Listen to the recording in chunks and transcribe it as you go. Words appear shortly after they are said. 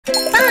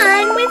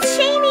Fun with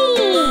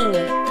Shaney!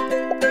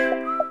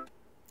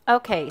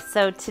 Okay,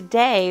 so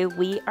today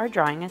we are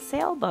drawing a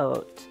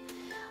sailboat.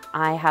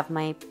 I have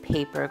my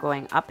paper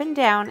going up and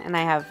down, and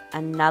I have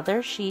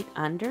another sheet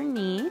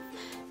underneath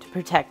to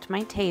protect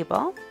my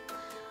table.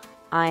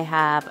 I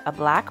have a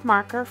black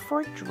marker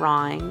for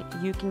drawing.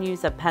 You can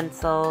use a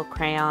pencil,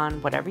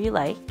 crayon, whatever you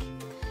like.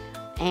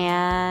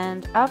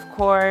 And of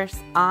course,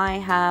 I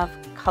have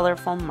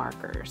colorful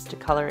markers to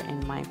color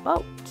in my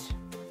boat.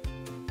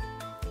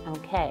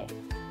 Okay,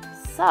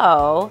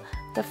 so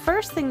the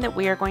first thing that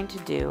we are going to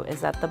do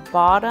is at the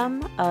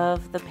bottom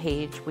of the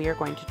page, we are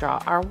going to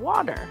draw our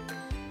water.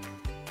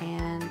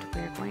 And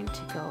we're going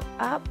to go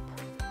up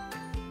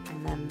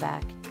and then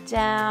back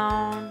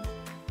down.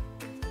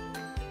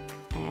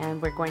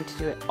 And we're going to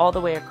do it all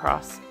the way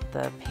across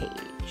the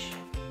page.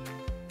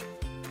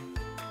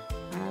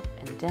 Up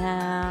and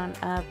down,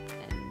 up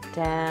and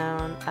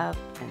down, up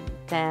and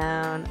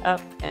down,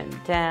 up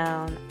and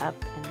down,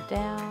 up and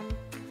down.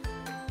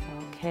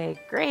 Okay,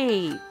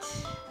 great.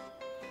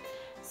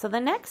 So the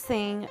next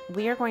thing,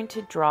 we are going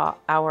to draw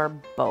our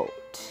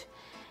boat.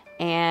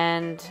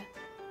 And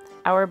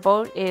our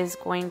boat is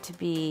going to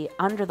be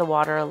under the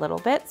water a little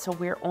bit, so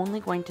we're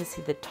only going to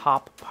see the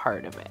top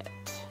part of it.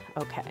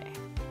 Okay,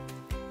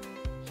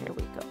 here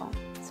we go.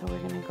 So we're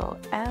going to go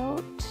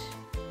out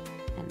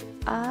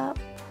and up,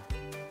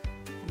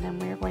 and then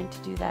we're going to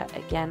do that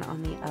again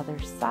on the other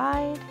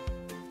side,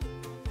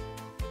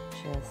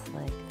 just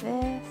like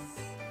this.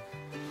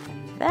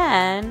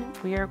 Then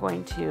we are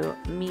going to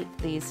meet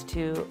these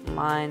two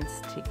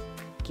lines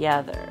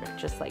together,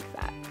 just like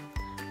that.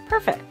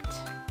 Perfect.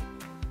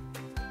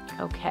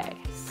 Okay,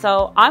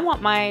 so I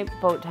want my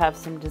boat to have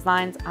some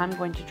designs. I'm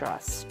going to draw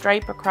a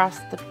stripe across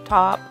the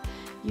top.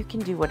 You can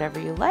do whatever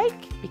you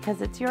like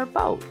because it's your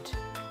boat.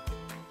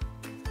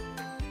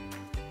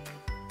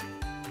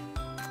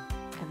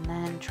 And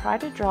then try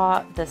to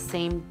draw the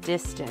same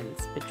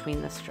distance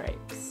between the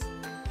stripes.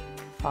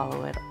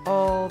 Follow it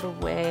all the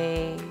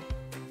way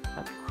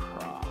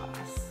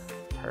across.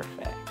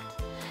 Perfect.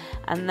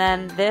 And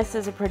then this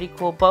is a pretty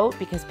cool boat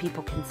because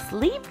people can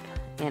sleep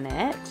in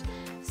it.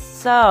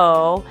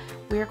 So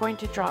we're going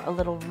to draw a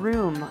little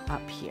room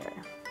up here.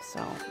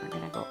 So we're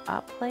going to go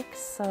up like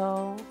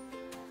so,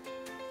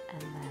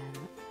 and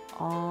then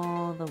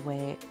all the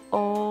way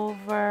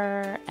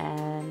over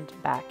and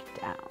back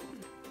down.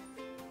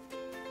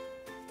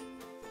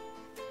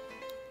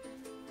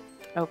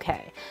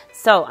 Okay,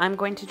 so I'm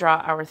going to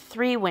draw our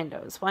 3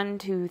 windows. 1,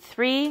 2,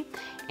 3,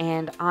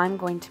 and I'm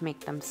going to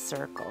make them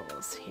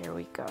circles. Here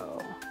we go.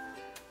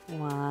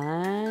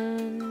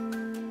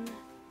 1,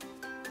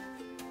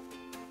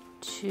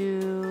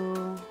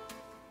 2,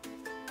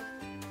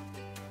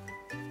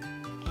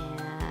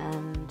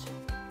 and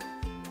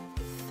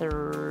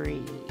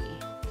 3.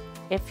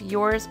 If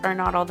yours are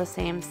not all the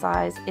same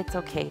size, it's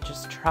okay.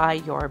 Just try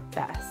your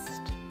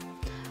best.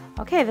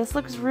 Okay, this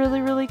looks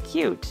really, really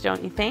cute,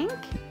 don't you think?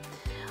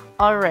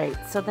 All right,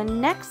 so the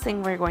next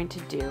thing we're going to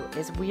do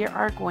is we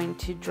are going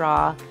to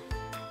draw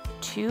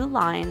 2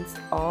 lines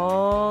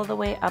all the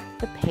way up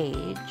the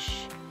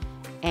page,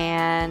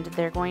 and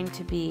they're going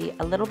to be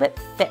a little bit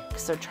thick.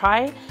 So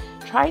try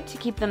to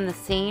keep them the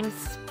same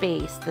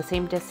space, the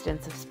same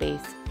distance of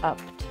space up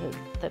to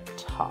the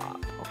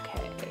top.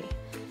 Okay,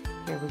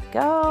 here we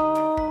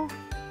go.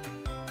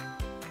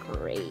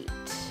 Great.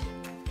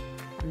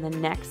 And the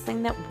next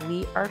thing that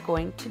we are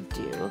going to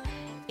do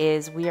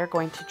is we are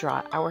going to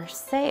draw our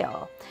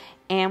sail,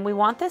 and we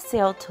want the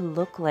sail to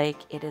look like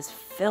it is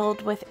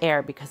filled with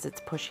air because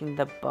it's pushing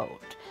the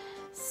boat.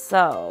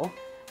 So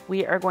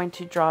we are going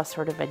to draw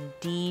sort of a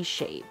D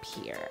shape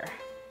here.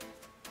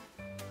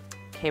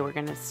 Okay, we're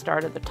going to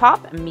start at the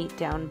top and meet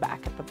down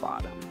back at the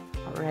bottom.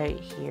 All right,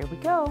 here we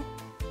go.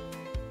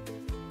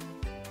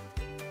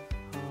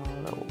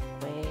 All the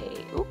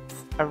way,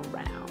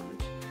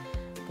 around.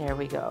 There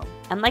we go.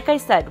 And like I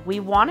said, we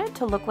want it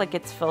to look like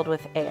it's filled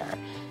with air.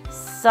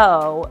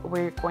 So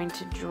we're going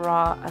to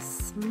draw a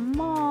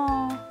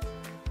small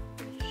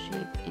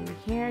shape in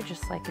here,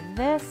 just like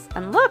this.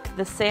 And look,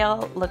 the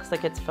sail looks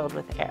like it's filled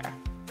with air.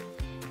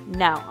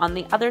 Now, on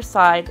the other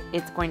side,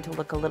 it's going to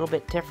look a little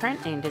bit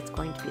different, and it's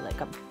going to be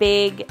like a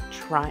big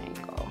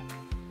triangle.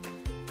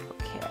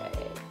 Okay,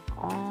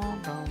 all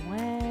the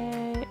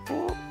way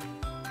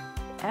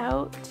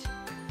out.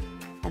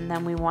 And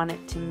then we want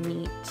it to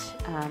meet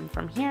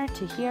from here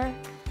to here,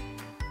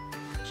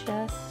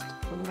 just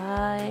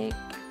like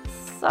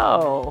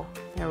so.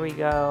 There we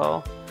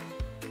go.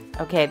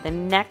 Okay, the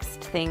next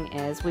thing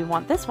is we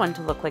want this one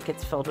to look like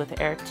it's filled with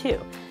air too.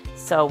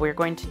 So we're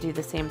going to do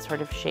the same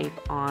sort of shape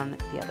on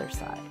the other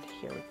side.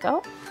 Here we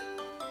go.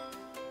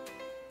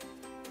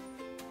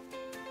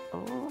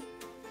 Oh,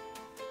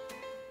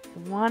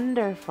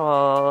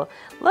 wonderful.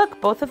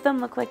 Look, both of them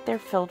look like they're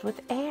filled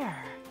with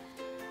air.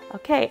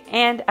 Okay,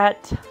 and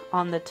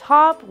on the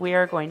top, we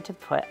are going to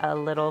put a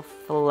little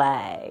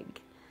flag.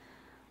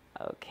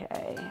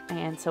 Okay,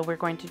 and so we're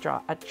going to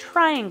draw a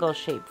triangle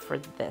shape for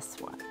this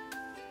one.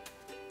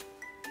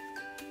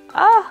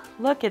 Ah,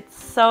 look,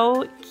 it's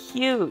so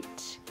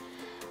cute.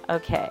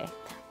 Okay,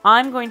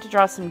 I'm going to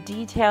draw some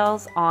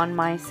details on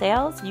my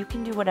sails. You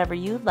can do whatever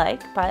you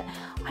like, but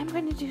I'm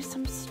going to do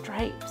some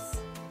stripes.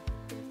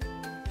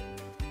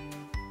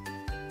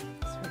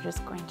 So we're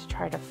just going to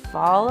try to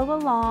follow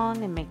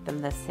along and make them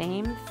the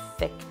same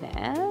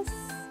thickness.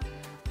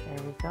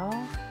 There we go.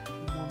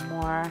 One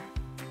more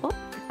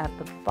at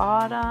the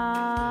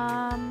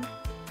bottom.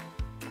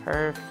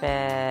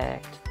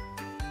 Perfect.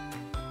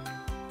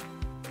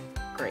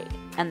 Great.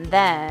 And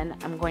then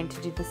I'm going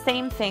to do the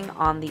same thing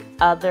on the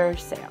other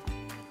sail.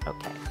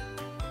 Okay.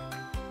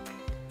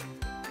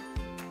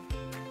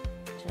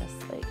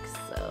 Just like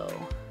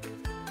so.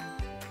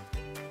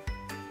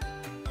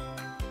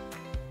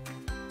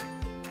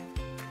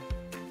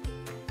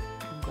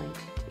 I'm going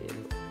to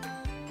do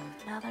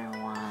another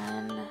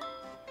one.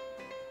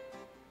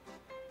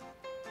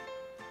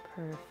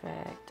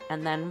 Perfect.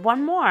 And then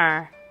one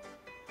more.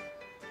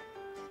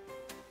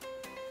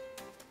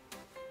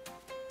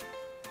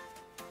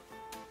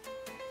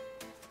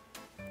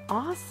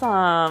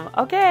 Awesome.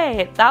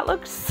 Okay, that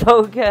looks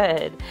so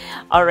good.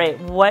 All right,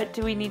 what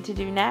do we need to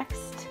do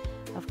next?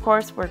 Of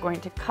course, we're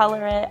going to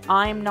color it.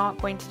 I'm not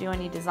going to do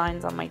any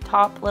designs on my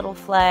top little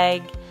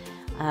flag.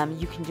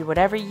 You can do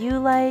whatever you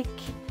like.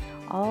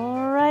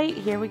 All right,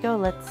 here we go.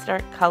 Let's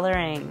start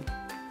coloring.